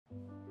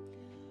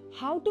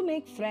How to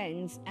make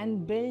friends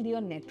and build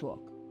your network.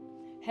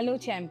 Hello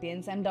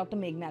champions, I'm Dr.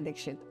 Meghana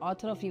Dikshit,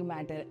 author of You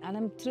Matter, and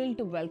I'm thrilled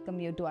to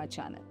welcome you to our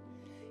channel.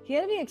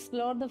 Here we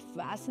explore the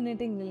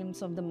fascinating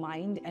realms of the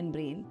mind and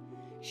brain,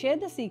 share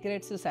the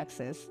secrets to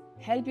success,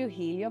 help you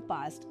heal your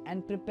past,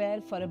 and prepare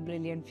for a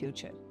brilliant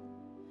future.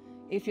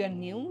 If you're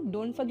new,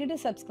 don't forget to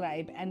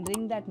subscribe and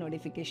ring that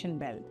notification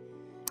bell.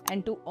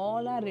 And to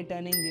all our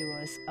returning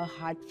viewers, a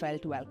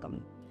heartfelt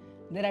welcome.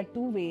 There are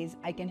two ways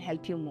I can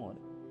help you more.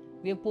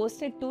 We have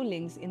posted two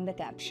links in the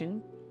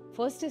caption.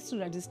 First is to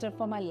register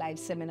for my live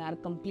seminar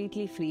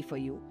completely free for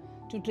you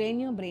to train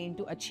your brain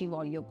to achieve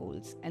all your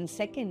goals. And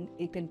second,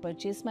 you can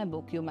purchase my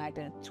book You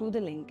Matter through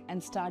the link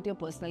and start your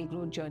personal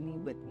growth journey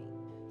with me.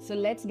 So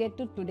let's get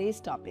to today's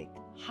topic,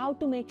 how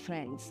to make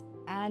friends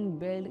and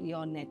build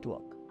your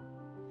network.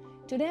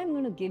 Today I'm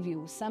going to give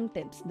you some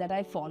tips that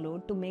I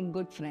followed to make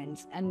good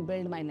friends and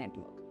build my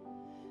network.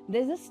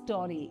 There's a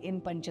story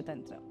in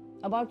Panchatantra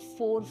about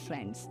 4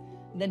 friends.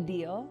 The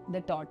deer, the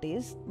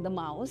tortoise, the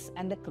mouse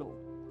and the crow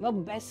were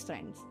best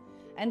friends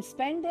and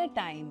spent their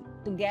time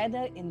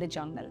together in the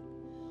jungle.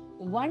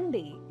 One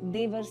day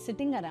they were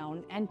sitting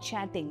around and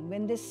chatting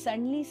when they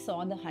suddenly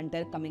saw the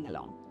hunter coming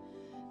along.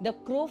 The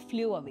crow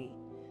flew away.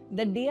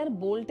 The deer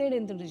bolted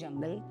into the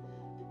jungle.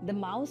 The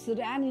mouse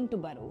ran into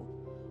burrow.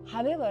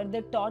 However,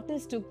 the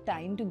tortoise took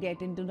time to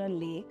get into the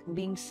lake,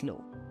 being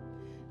slow.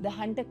 The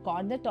hunter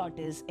caught the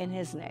tortoise in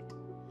his net.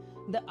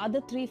 The other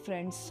 3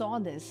 friends saw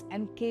this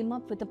and came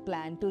up with a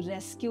plan to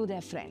rescue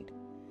their friend.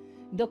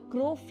 The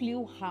crow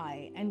flew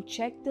high and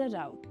checked the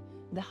route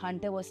the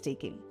hunter was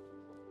taking.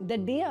 The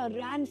deer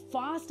ran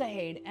fast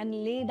ahead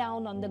and lay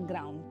down on the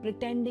ground,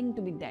 pretending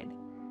to be dead.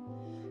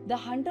 The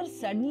hunter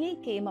suddenly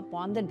came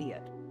upon the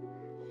deer.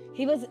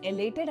 He was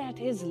elated at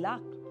his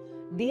luck.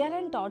 Deer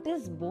and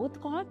tortoise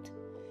both caught.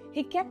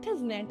 He kept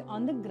his net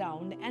on the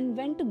ground and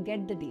went to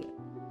get the deer.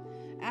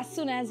 As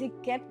soon as he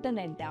kept the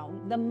net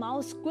down, the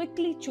mouse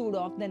quickly chewed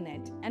off the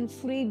net and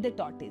freed the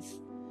tortoise.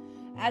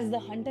 As the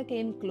hunter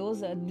came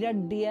closer, the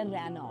deer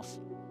ran off.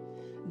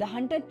 The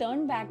hunter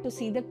turned back to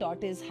see the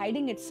tortoise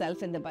hiding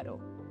itself in the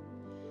burrow.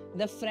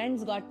 The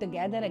friends got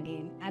together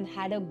again and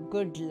had a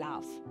good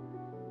laugh.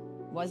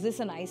 Was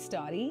this a nice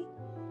story?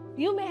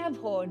 You may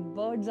have heard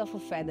birds of a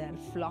feather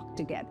flock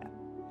together.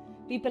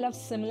 People of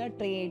similar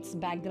traits,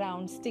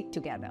 backgrounds stick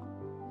together.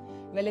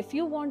 Well, if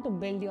you want to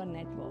build your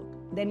network,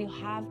 then you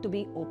have to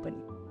be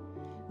open.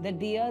 The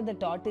deer, the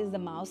tortoise, the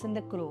mouse and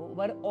the crow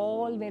were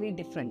all very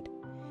different.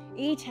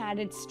 Each had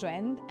its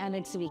strength and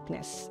its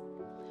weakness.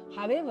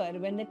 However,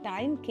 when the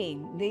time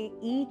came, they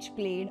each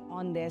played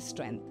on their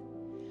strength.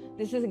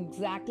 This is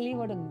exactly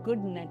what a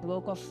good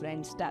network of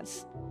friends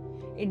does.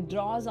 It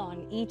draws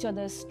on each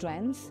other's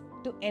strengths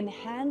to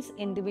enhance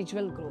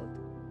individual growth.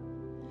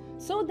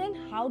 So then,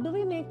 how do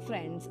we make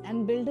friends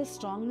and build a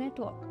strong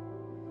network?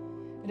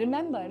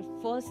 Remember,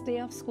 first day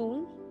of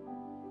school?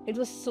 It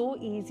was so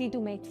easy to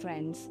make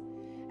friends,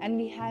 and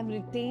we have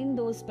retained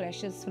those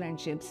precious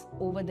friendships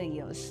over the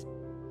years.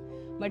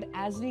 But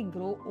as we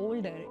grow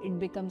older, it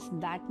becomes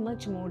that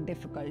much more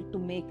difficult to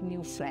make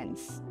new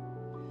friends.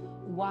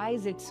 Why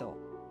is it so?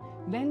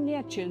 When we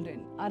are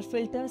children, our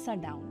filters are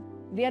down.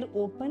 We are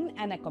open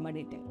and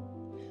accommodating.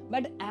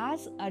 But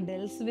as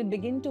adults, we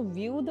begin to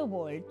view the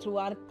world through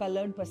our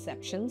colored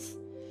perceptions,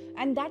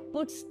 and that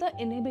puts the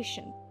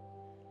inhibition.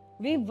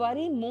 We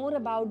worry more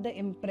about the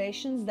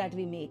impressions that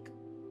we make.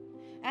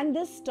 And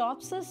this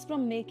stops us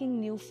from making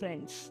new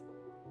friends.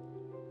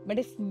 But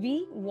if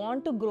we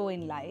want to grow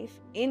in life,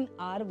 in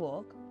our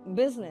work,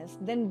 business,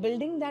 then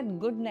building that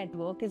good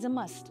network is a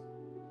must.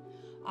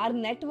 Our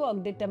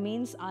network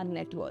determines our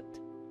net worth.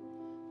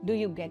 Do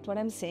you get what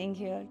I'm saying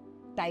here?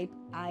 Type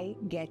I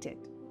get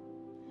it.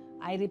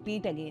 I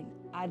repeat again,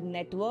 our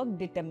network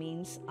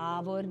determines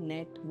our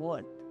net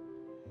worth.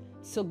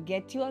 So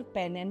get your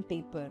pen and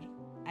paper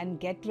and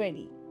get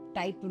ready.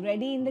 Type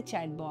ready in the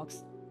chat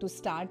box to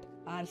start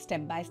our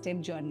step-by-step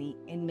journey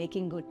in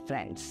making good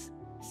friends.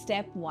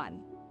 Step 1.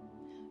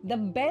 The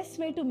best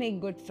way to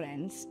make good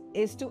friends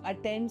is to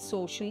attend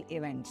social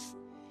events.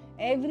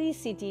 Every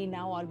city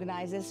now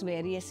organizes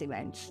various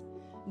events.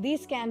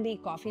 These can be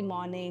coffee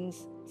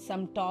mornings,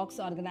 some talks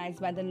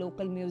organized by the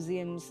local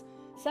museums,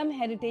 some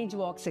heritage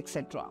walks,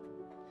 etc.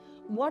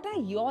 What are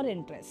your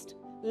interests?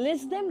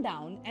 List them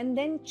down and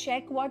then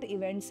check what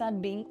events are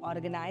being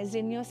organized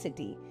in your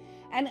city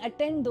and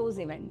attend those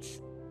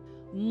events.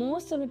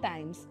 Most of the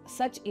times,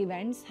 such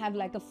events have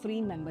like a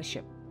free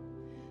membership.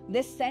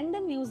 They send the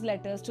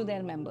newsletters to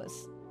their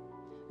members.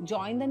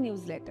 Join the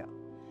newsletter.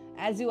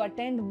 As you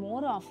attend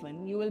more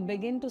often, you will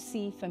begin to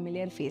see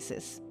familiar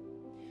faces.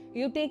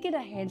 You take it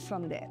ahead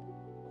from there.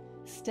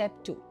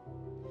 Step 2.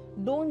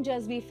 Don't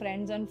just be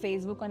friends on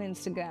Facebook and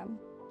Instagram.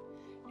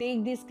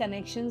 Take these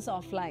connections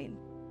offline.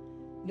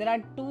 There are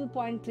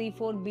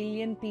 2.34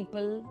 billion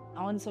people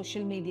on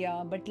social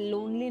media, but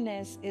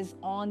loneliness is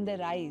on the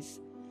rise.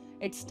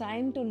 It's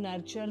time to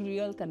nurture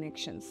real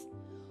connections.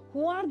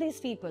 Who are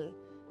these people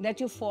that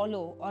you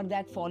follow or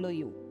that follow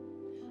you?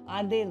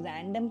 Are they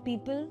random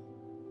people?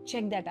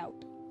 Check that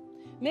out.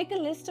 Make a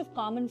list of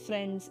common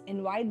friends,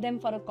 invite them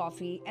for a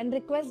coffee, and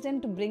request them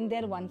to bring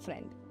their one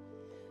friend.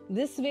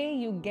 This way,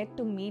 you get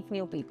to meet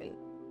new people.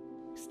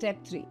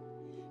 Step 3.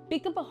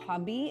 Pick up a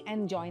hobby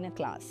and join a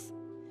class.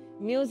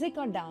 Music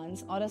or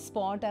dance or a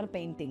sport or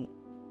painting.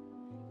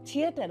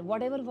 Theatre,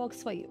 whatever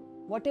works for you,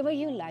 whatever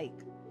you like.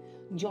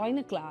 Join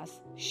a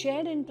class.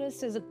 Shared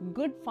interest is a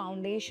good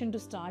foundation to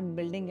start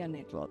building your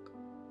network.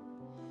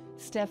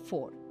 Step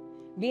 4.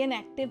 Be an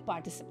active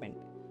participant.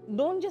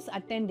 Don't just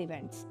attend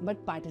events,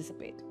 but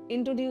participate.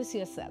 Introduce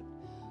yourself.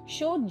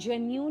 Show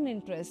genuine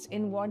interest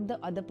in what the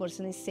other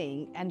person is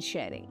saying and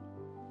sharing.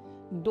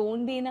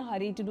 Don't be in a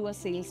hurry to do a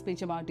sales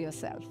pitch about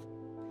yourself.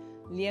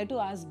 Learn to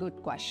ask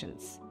good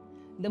questions.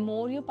 The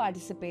more you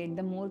participate,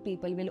 the more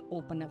people will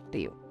open up to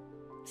you.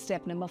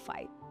 Step number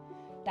 5.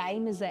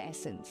 Time is the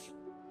essence.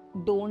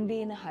 Don't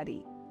be in a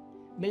hurry.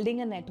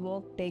 Building a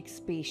network takes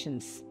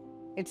patience.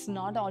 It's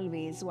not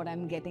always what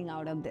I'm getting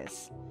out of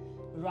this.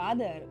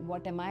 Rather,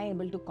 what am I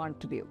able to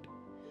contribute?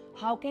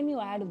 How can you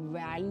add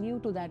value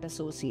to that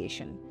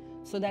association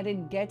so that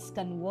it gets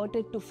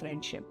converted to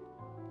friendship?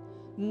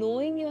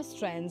 Knowing your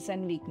strengths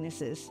and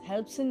weaknesses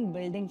helps in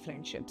building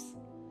friendships.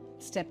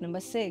 Step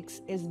number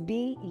 6 is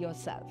be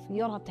yourself,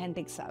 your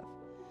authentic self.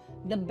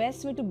 The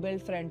best way to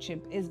build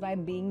friendship is by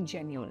being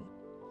genuine.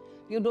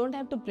 You don't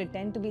have to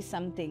pretend to be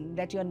something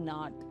that you're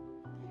not.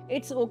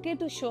 It's okay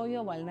to show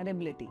your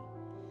vulnerability.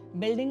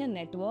 Building a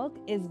network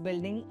is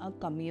building a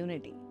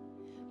community.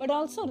 But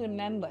also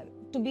remember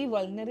to be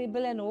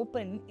vulnerable and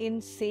open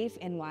in safe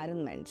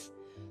environments.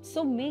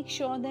 So make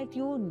sure that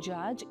you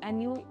judge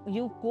and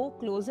you go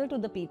closer to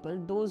the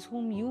people, those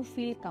whom you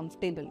feel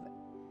comfortable with.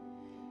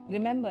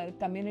 Remember,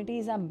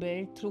 communities are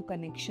built through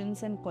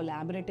connections and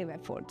collaborative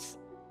efforts.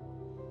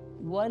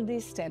 Were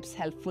these steps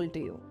helpful to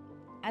you?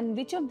 And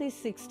which of these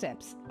 6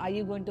 steps are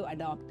you going to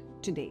adopt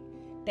today?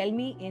 Tell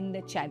me in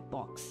the chat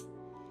box.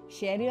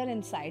 Share your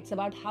insights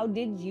about how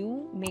did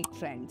you make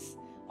friends,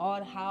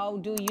 or how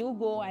do you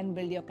go and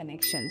build your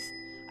connections.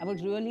 I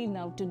would really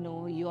love to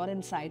know your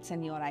insights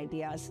and your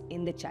ideas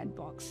in the chat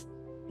box.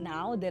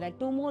 Now, there are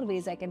 2 more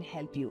ways I can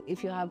help you.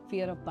 If you have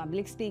fear of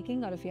public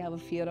speaking or if you have a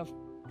fear of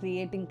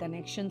creating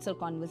connections or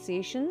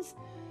conversations,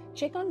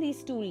 check on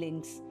these 2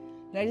 links.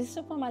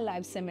 Register for my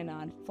live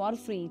seminar for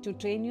free to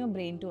train your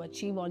brain to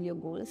achieve all your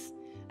goals.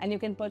 And you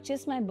can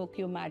purchase my book,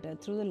 You Matter,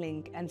 through the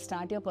link and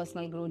start your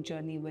personal growth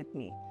journey with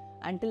me.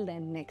 Until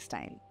then, next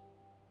time.